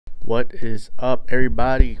What is up,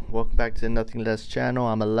 everybody? Welcome back to the Nothing Less channel.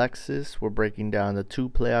 I'm Alexis. We're breaking down the two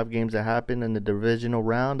playoff games that happened in the divisional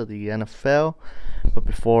round of the NFL. But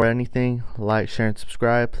before anything, like, share, and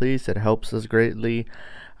subscribe, please. It helps us greatly.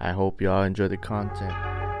 I hope y'all enjoy the content.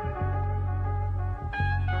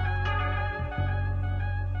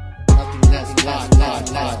 Nothing less podcast.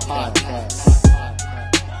 Nothing less podcast.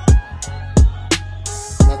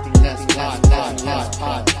 Nothing less podcast.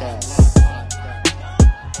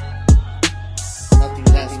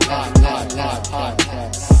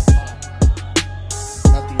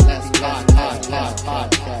 Nothing less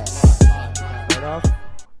podcast. Start off,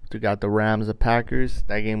 we got the Rams and Packers.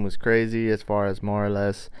 That game was crazy as far as more or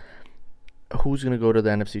less who's going to go to the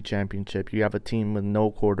NFC Championship. You have a team with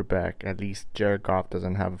no quarterback. At least Jared Goff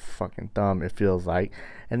doesn't have a fucking thumb, it feels like.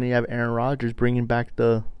 And then you have Aaron Rodgers bringing back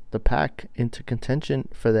the pack into contention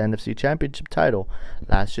for the NFC Championship title.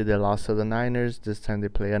 Last year they lost to the Niners. This time they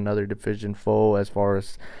play another division foe as far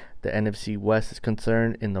as the NFC West is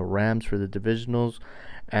concerned in the Rams for the divisionals.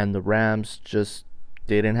 And the Rams they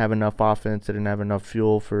didn't have enough offense. They didn't have enough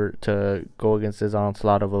fuel to go against this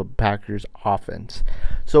onslaught of a Packers offense.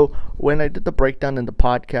 So when I did the breakdown in the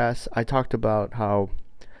podcast, I talked about how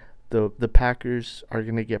the Packers are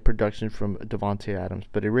going to get production from Davante Adams,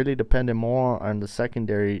 but it really depended more on the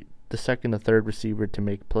secondary, the second or third receiver to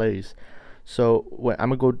make plays. So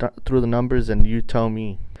I'm going to go through the numbers and you tell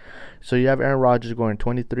me. So you have Aaron Rodgers going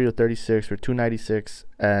 23 of 36 for 296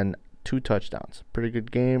 and 2 touchdowns. Pretty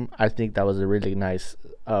good game. I think that was a really nice.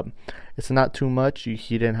 It's not too much.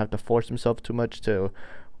 He didn't have to force himself too much to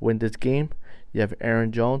win this game. You have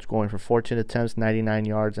Aaron Jones going for 14 attempts, 99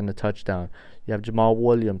 yards, and a touchdown. You have Jamal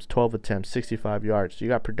Williams, 12 attempts, 65 yards. So you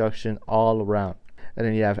got production all around. And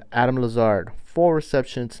then you have Adam Lazard, 4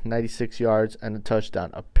 receptions, 96 yards, and a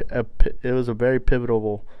touchdown. It was a very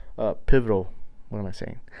pivotal. What am I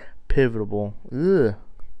saying? Pivotal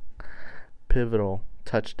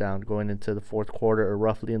touchdown going into the fourth quarter, or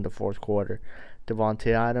roughly in the fourth quarter.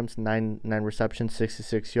 Davante Adams, 9 receptions,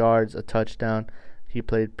 66 yards, a touchdown. He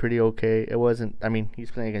played pretty okay. It wasn't,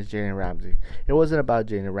 he's playing against Jalen Ramsey. It wasn't about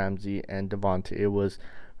Jalen Ramsey and Davante. It was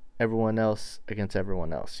everyone else against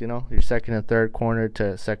everyone else. You know, your second and third corner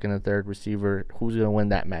to second and third receiver. Who's going to win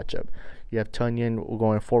that matchup? You have Tunyon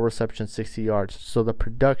going 4 receptions, 60 yards. So the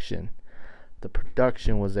production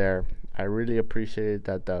was there. I really appreciated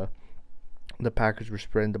that the Packers were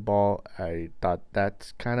spreading the ball. I thought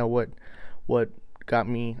that's kind of what got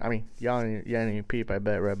me. Y'all didn't even peep, I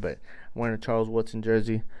bet, right? But I'm wearing a Charles Woodson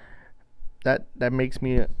jersey. That makes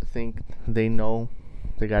me think they know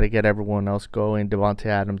they got to get everyone else going. Davante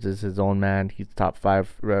Adams is his own man. He's the top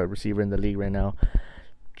 5 receiver in the league right now.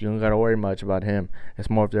 You don't got to worry much about him. It's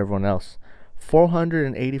more of everyone else.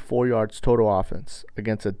 484 yards total offense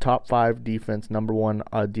against a top 5 defense, number 1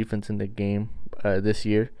 defense in the game this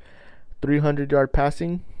year. 300-yard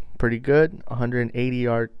passing, pretty good. 180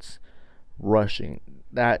 yards rushing.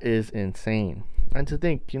 That is insane. And to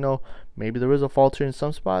think, maybe there was a falter in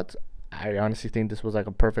some spots. I honestly think this was like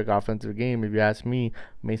a perfect offensive game. If you ask me,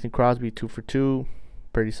 Mason Crosby 2 for 2,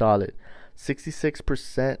 pretty solid.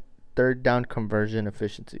 66% third down conversion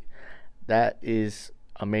efficiency. That is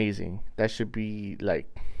amazing. That should be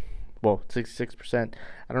 66%.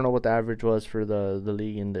 I don't know what the average was for the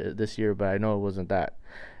league in this year, but I know it wasn't that.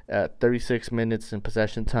 36 minutes in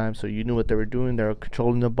possession time, so you knew what they were doing. They were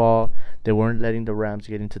controlling the ball. They weren't letting the Rams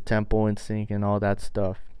get into tempo and sync and all that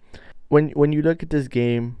stuff. When you look at this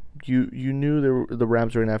game, you knew the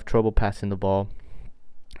Rams were gonna have trouble passing the ball.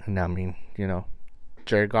 And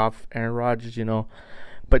Jared Goff, Aaron Rodgers,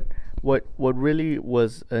 But what really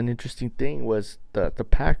was an interesting thing was the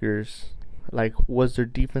Packers. Was their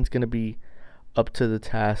defense gonna be up to the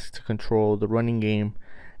task to control the running game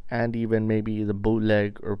and even maybe the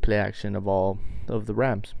bootleg or play action of all of the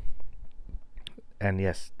Rams? And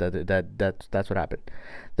yes, that's what happened.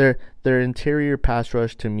 Their interior pass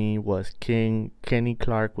rush to me was king. Kenny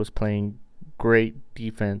Clark was playing great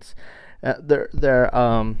defense. Their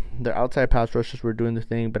outside pass rushers were doing the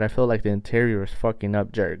thing, but I feel like the interior was fucking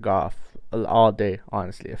up Jared Goff all day.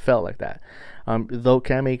 Honestly, it felt like that. Though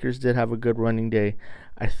Cam Akers did have a good running day,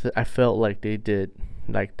 I felt like they did.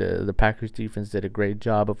 The Packers defense did a great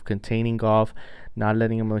job of containing Goff, not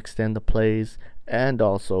letting him extend the plays, and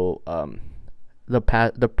also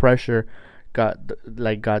the pressure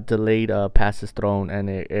got delayed passes thrown, and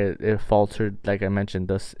it faltered. Like I mentioned,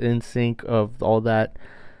 the in sync of all the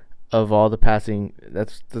passing.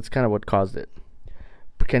 That's kind of what caused it.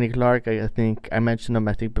 But Kenny Clark, I think I mentioned him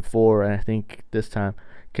before, and I think this time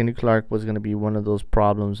Kenny Clark was going to be one of those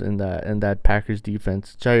problems in that Packers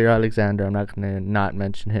defense. Jair Alexander, I'm not going to not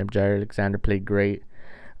mention him. Jair Alexander played great.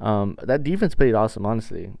 That defense played awesome,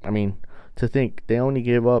 honestly. I mean, to think they only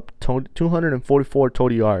gave up 244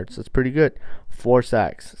 total yards. That's pretty good. 4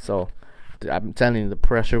 sacks. So I'm telling you, the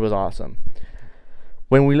pressure was awesome.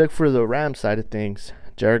 When we look for the Rams side of things,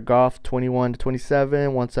 Jared Goff, 21 to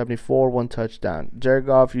 27, 174, 1 touchdown. Jared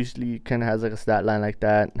Goff usually kind of has like a stat line like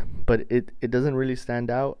that, but it doesn't really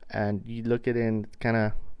stand out. And you look at it and kind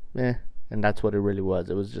of, and that's what it really was.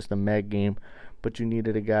 It was just a meh game, but you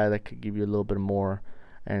needed a guy that could give you a little bit more,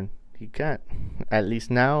 and he can't. At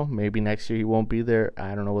least now. Maybe next year he won't be there.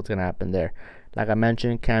 I don't know what's going to happen there. Like I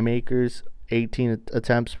mentioned, Cam Akers, 18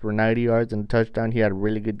 attempts for 90 yards and a touchdown. He had a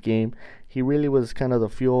really good game. He really was kind of the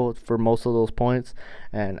fuel for most of those points,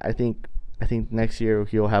 and I think next year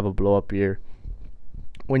he'll have a blow up year.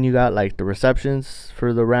 When you got like the receptions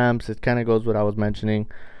for the Rams, it kind of goes what I was mentioning.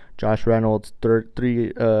 Josh Reynolds,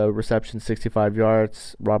 3 receptions, 65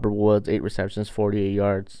 yards. Robert Woods, 8 receptions, 48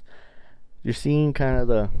 yards. You're seeing kind of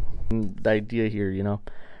the idea here, you know.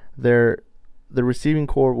 The receiving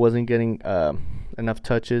core wasn't getting enough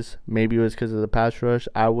touches. Maybe it was because of the pass rush.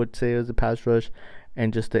 I would say it was the pass rush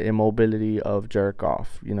and just the immobility of Jared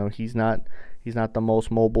Goff. You know, he's not the most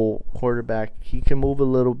mobile quarterback. He can move a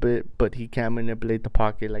little bit, but he can't manipulate the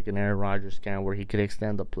pocket like an Aaron Rodgers can, where he could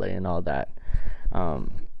extend the play and all that.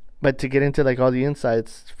 But to get into like all the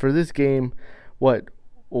insights for this game, what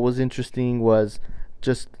was interesting was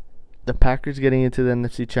just the Packers getting into the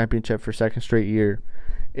NFC Championship for second straight year.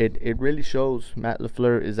 It really shows Matt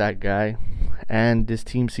LaFleur is that guy, and this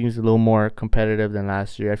team seems a little more competitive than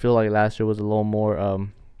last year. I feel like last year was a little more of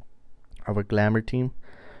a glamour team,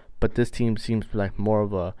 but this team seems like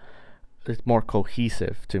it's more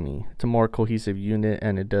cohesive to me. It's a more cohesive unit,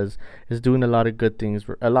 and it's doing a lot of good things,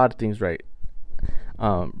 a lot of things right.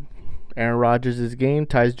 Aaron Rodgers' game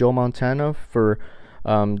ties Joe Montana for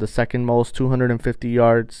the second most 250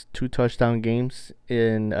 yards, 2 touchdown games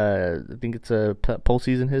in I think it's a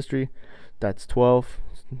postseason history. That's 12,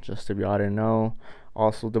 just if y'all didn't know.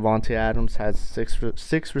 Also, Devontae Adams has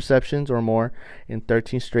six receptions or more in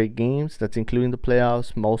 13 straight games. That's including the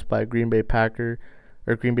playoffs, most by a Green Bay player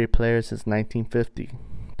since 1950.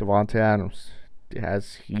 Devontae Adams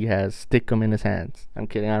he has stickum in his hands. I'm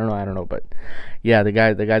kidding. I don't know, but yeah, the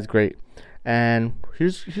guy's great. And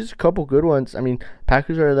here's a couple good ones. I mean,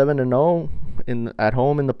 Packers are 11-0 at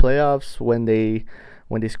home in the playoffs when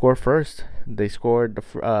they score first. They scored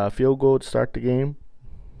the field goal to start the game.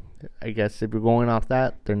 I guess if you're going off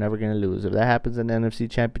that, they're never going to lose. If that happens in the NFC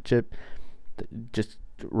Championship, just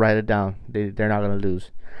write it down. They're not going to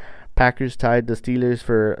lose. Packers tied the Steelers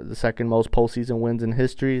for the second most postseason wins in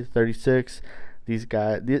history, 36. These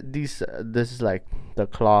guys, this is like the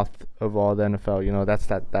cloth of all the NFL. You know, that's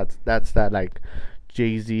that like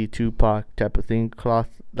Jay-Z, Tupac type of thing, cloth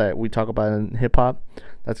that we talk about in hip hop.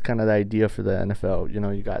 That's kind of the idea for the NFL. You know,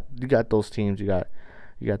 you got those teams. You got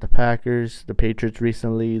the Packers, the Patriots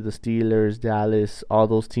recently, the Steelers, Dallas, all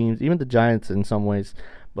those teams, even the Giants in some ways.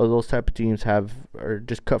 But those type of teams are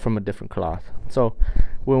just cut from a different cloth. So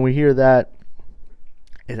when we hear that,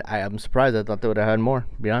 I'm surprised. I thought they would have had more,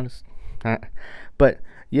 to be honest. But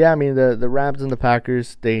yeah, I mean the Rams and the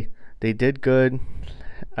Packers, they did good.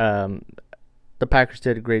 The Packers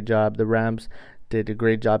did a great job. The Rams did a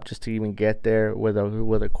great job just to even get there with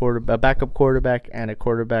a backup quarterback and a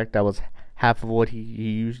quarterback that was half of what he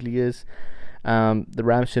usually is. The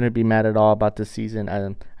Rams shouldn't be mad at all about this season.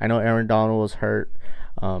 I know Aaron Donald was hurt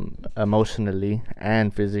emotionally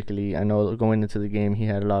and physically. I know going into the game he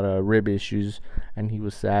had a lot of rib issues and he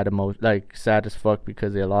was sad as fuck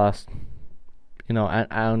because they lost. You know,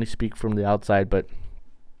 I only speak from the outside, but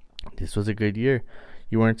this was a good year.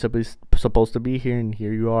 You weren't supposed to be here, and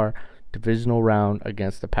here you are, divisional round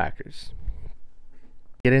against the Packers.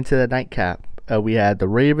 Get into the nightcap. We had the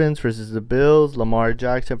Ravens versus the Bills, Lamar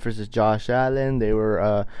Jackson versus Josh Allen. They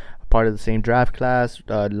were part of the same draft class.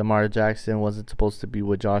 Lamar Jackson wasn't supposed to be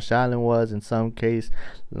what Josh Allen was. In some case,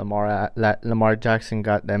 Lamar Jackson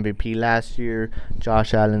got the MVP last year.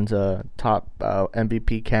 Josh Allen's a top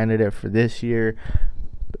MVP candidate for this year.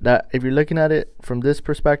 That if you're looking at it from this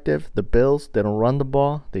perspective, the Bills, they don't run the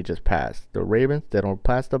ball, they just pass. The Ravens, they don't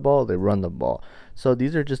pass the ball, they run the ball. So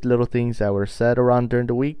these are just little things that were said around during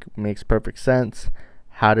the week. Makes perfect sense.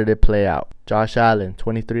 How did it play out? Josh Allen,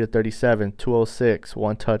 23 to 37, 206,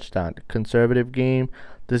 1 touchdown. Conservative game.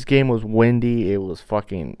 This game was windy. It was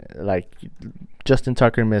fucking like Justin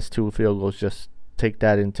Tucker missed 2 field goals. Just take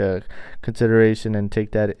that into consideration and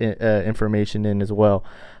take that information in as well.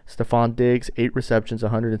 Stephon Diggs, 8 receptions,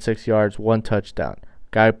 106 yards, 1 touchdown.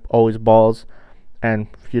 Guy always balls. And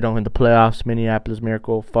in the playoffs, Minneapolis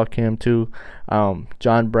Miracle, fuck him too.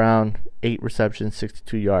 John Brown, 8 receptions,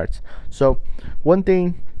 62 yards. So one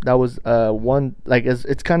thing that was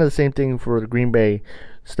it's kind of the same thing for the Green Bay.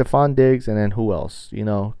 Stephon Diggs, and then who else?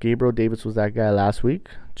 Gabriel Davis was that guy last week.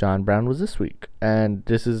 John Brown was this week. And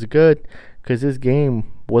this is good because this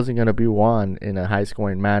game wasn't going to be won in a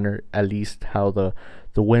high-scoring manner, at least how the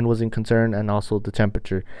wind wasn't concerned, and also the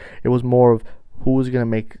temperature. It was more of who was going to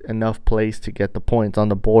make enough plays to get the points on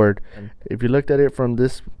the board. If you looked at it from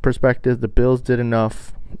this perspective, the Bills did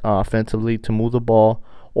enough offensively to move the ball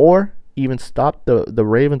or even stop the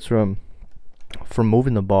Ravens from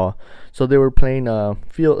moving the ball. So they were playing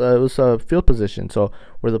field. It was a field position. So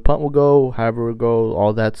where the punt will go, however it will go,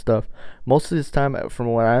 all that stuff. Most of this time, from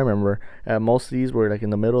what I remember, most of these were like in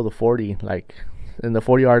the middle of the 40, like in the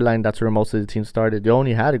 40-yard line. That's where most of the teams started. They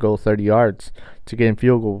only had to go 30 yards to get in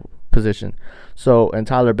field goal position. So, and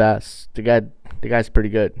Tyler Bass, the guy's pretty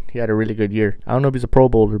good. He had a really good year. I don't know if he's a Pro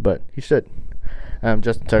Bowler, but he should.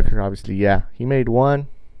 Justin Tucker, obviously, yeah, he made one,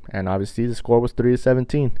 and obviously the score was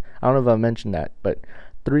 3-17. I don't know if I mentioned that, but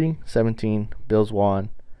 3-17, Bills won.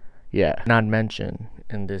 Yeah, not mentioned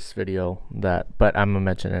in this video but I'm gonna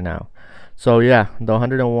mention it now. So yeah, the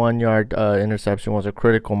 101-yard interception was a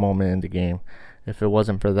critical moment in the game. If it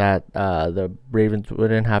wasn't for that, the Ravens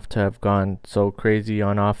wouldn't have to have gone so crazy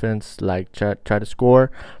on offense, like try to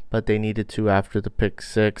score, but they needed to after the pick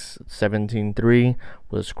six. 17-3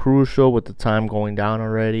 was crucial with the time going down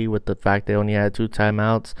already, with the fact they only had 2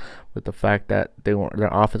 timeouts, with the fact that their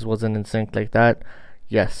offense wasn't in sync like that.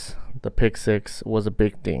 Yes, the pick six was a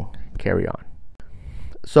big thing. Carry on.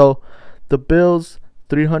 So the Bills,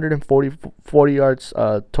 340 yards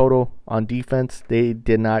total on defense. They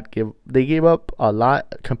gave up a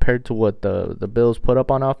lot compared to what the Bills put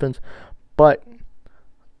up on offense, but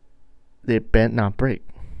they bent not break.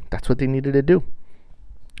 That's what they needed to do.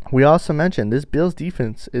 We also mentioned this Bills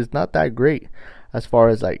defense is not that great as far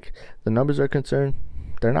as like the numbers are concerned.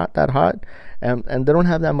 They're not that hot, and they don't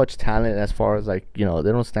have that much talent as far as like, they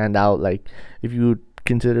don't stand out. Like if you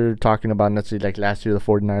consider talking about necessarily like last year the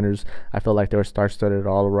 49ers, I felt like they were star-studded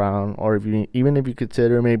all around. Or even if you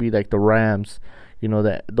consider maybe like the Rams,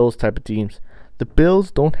 those type of teams. The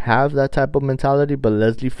Bills don't have that type of mentality, but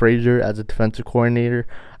Leslie Frazier as a defensive coordinator,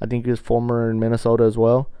 I think he was former in Minnesota as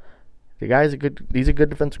well. The guy's he's a good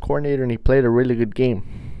defensive coordinator, and he played a really good game.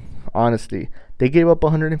 Honestly, they gave up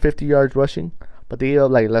 150 yards rushing, but they gave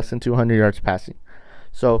up like less than 200 yards passing.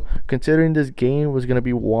 So considering this game was going to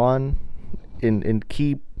be won in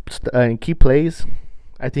key plays,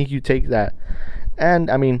 I think you take that.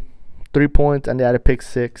 And I mean, 3 points, and they had a pick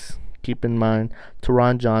six. Keep in mind,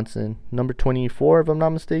 Teron Johnson, number 24, if I'm not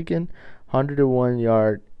mistaken,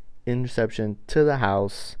 101-yard interception to the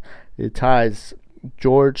house. It ties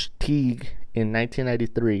George Teague in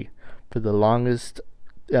 1993 for the longest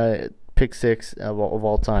pick six of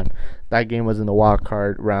all time. That game was in the wild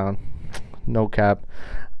card round. No cap.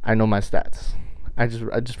 I know my stats. I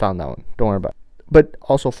just found that one. Don't worry about it. But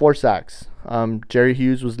also 4 sacks. Jerry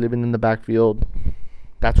Hughes was living in the backfield.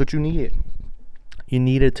 That's what you needed. You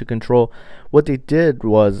needed to control. What they did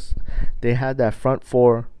was they had that front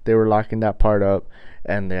four. They were locking that part up,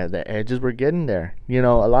 and the edges were getting there. A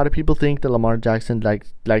lot of people think that Lamar Jackson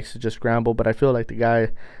likes to just scramble, but I feel like the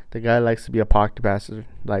guy likes to be a pocket passer.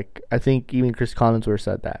 Like I think even Chris Collinsworth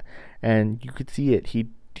said that, and you could see it.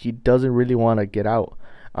 He doesn't really want to get out.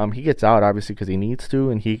 He gets out obviously because he needs to,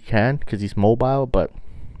 and he can because he's mobile, but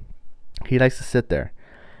he likes to sit there.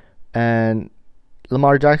 And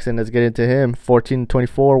Lamar Jackson, let's get into him.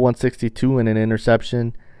 14-24, 162, and an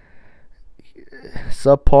interception.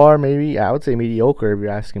 Subpar, maybe. I would say mediocre if you're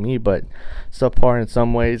asking me, but subpar in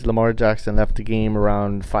some ways. Lamar Jackson left the game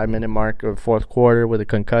around 5-minute mark of fourth quarter with a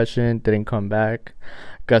concussion. Didn't come back.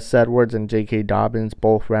 Gus Edwards and J.K. Dobbins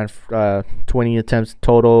both ran 20 attempts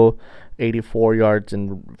total, 84 yards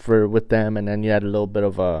with them, and then you had a little bit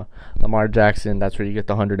of Lamar Jackson. That's where you get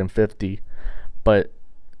the 150. But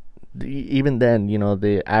even then,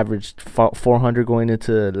 they averaged 400 going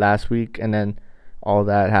into last week, and then all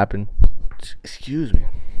that happened. Excuse me.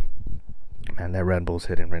 Man, that Red Bull's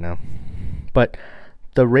hitting right now. But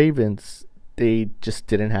the Ravens, they just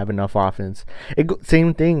didn't have enough offense.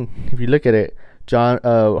 Same thing. If you look at it,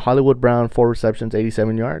 Hollywood Brown, 4 receptions,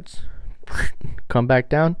 87 yards. Come back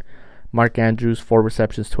down. Mark Andrews, 4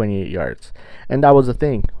 receptions, 28 yards. And that was the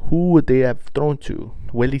thing. Who would they have thrown to?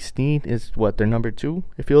 Willie Snead is their number 2,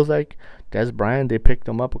 it feels like. Des Bryant, they picked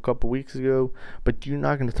him up a couple weeks ago. But you're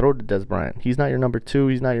not going to throw to Des Bryant. He's not your number 2.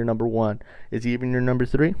 He's not your number 1. Is he even your number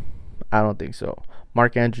 3? I don't think so.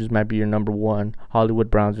 Mark Andrews might be your number 1.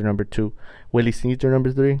 Hollywood Brown's your number 2. Willie Snead's your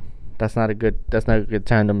number 3? That's not a good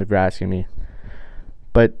tandem if you're asking me.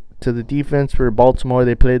 But to the defense for Baltimore,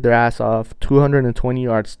 they played their ass off. 220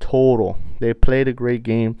 yards total. They played a great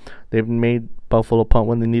game. They've made Buffalo punt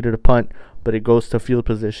when they needed a punt, but it goes to field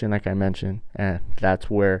position, like I mentioned, and that's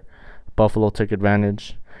where Buffalo took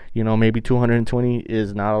advantage. Maybe 220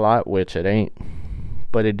 is not a lot, which it ain't,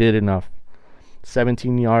 but it did enough.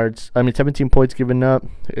 17 points given up.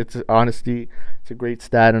 It's a great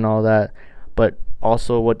stat and all that, but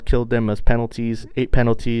also what killed them was penalties. 8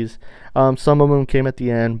 penalties. Some of them came at the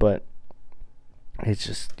end, but it's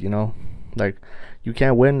just, like, you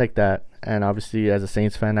can't win like that. And obviously, as a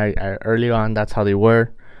Saints fan, I early on, that's how they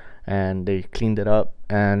were, and they cleaned it up.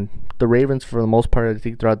 And the Ravens, for the most part, I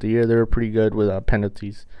think throughout the year, they were pretty good with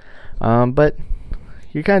penalties. But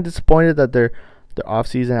you're kind of disappointed that their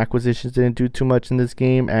offseason acquisitions didn't do too much in this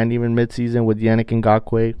game, and even midseason with Yannick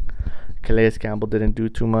Ngakoue, Calais Campbell didn't do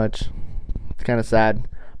too much. It's kind of sad.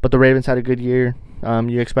 But the Ravens had a good year.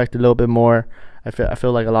 You expect a little bit more. I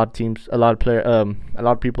feel like a lot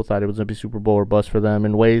of people thought it was gonna be Super Bowl or bust for them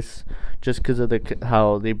in ways, just because of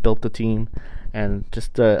how they built the team, and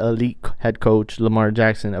just the elite head coach Lamar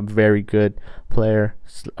Jackson, a very good player,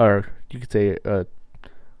 or you could say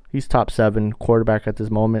he's top 7 quarterback at this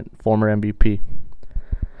moment, former MVP.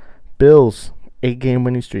 Bills 8-game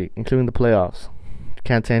winning streak, including the playoffs.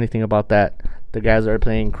 Can't say anything about that. The guys are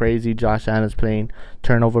playing crazy. Josh Allen's playing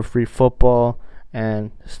turnover-free football,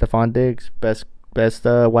 and Stephon Diggs, best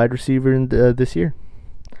wide receiver in this year.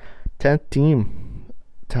 10th team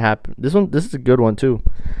to happen. This is a good one too.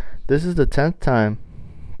 This is the 10th time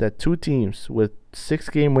that 2 teams with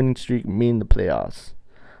 6-game winning streak meet in the playoffs.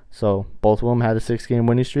 So both of them had a 6-game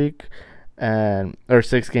winning streak, or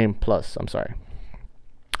 6-game plus. I'm sorry.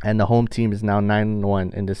 And the home team is now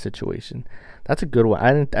 9-1 in this situation. That's a good one.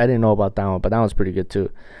 I didn't know about that one, but that one's pretty good too.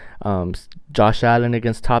 Josh Allen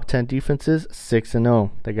against top 10 defenses,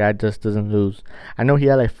 6-0. The guy just doesn't lose. I know he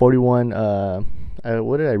had like 41.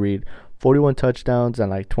 What did I read? 41 touchdowns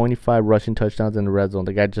and like 25 rushing touchdowns in the red zone.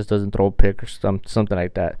 The guy just doesn't throw a pick or something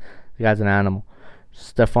like that. The guy's an animal.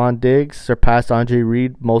 Stephon Diggs surpassed Andre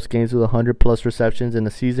Reed most games with 100+ receptions in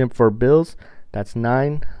the season for Bills. That's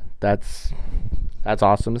 9. That's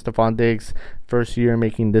awesome. Stephon Diggs, first year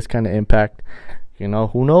making this kind of impact.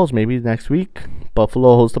 Who knows? Maybe next week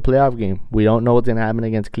Buffalo hosts a playoff game. We don't know what's going to happen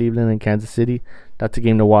against Cleveland and Kansas City. That's a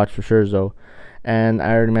game to watch for sure, though. And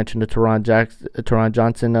I already mentioned the Teron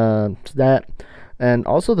Johnson stat. And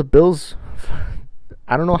also the Bills,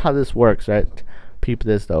 I don't know how this works, right? Peep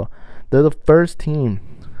this, though. They're the first team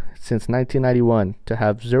since 1991 to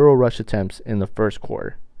have 0 rush attempts in the first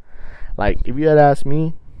quarter. Like, if you had asked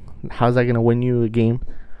me, how's that going to win you a game?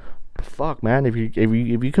 Fuck, man. If you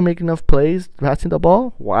can make enough plays passing the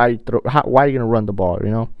ball, why are you going to run the ball,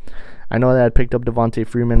 I know that I picked up Devontae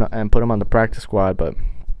Freeman and put him on the practice squad, but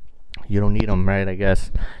you don't need him, right? I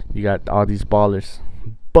guess you got all these ballers.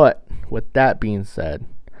 But with that being said,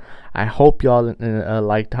 I hope y'all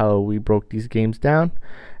liked how we broke these games down.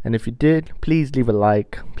 And if you did, please leave a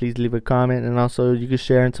like, please leave a comment, and also you can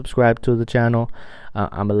share and subscribe to the channel.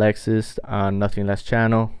 I'm Alexis on Nothing Less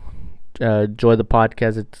channel. Enjoy the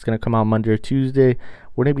podcast. It's going to come out Monday or Tuesday.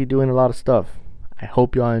 We're going to be doing a lot of stuff. I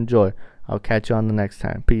hope y'all enjoy. I'll catch you on the next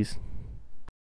time. Peace.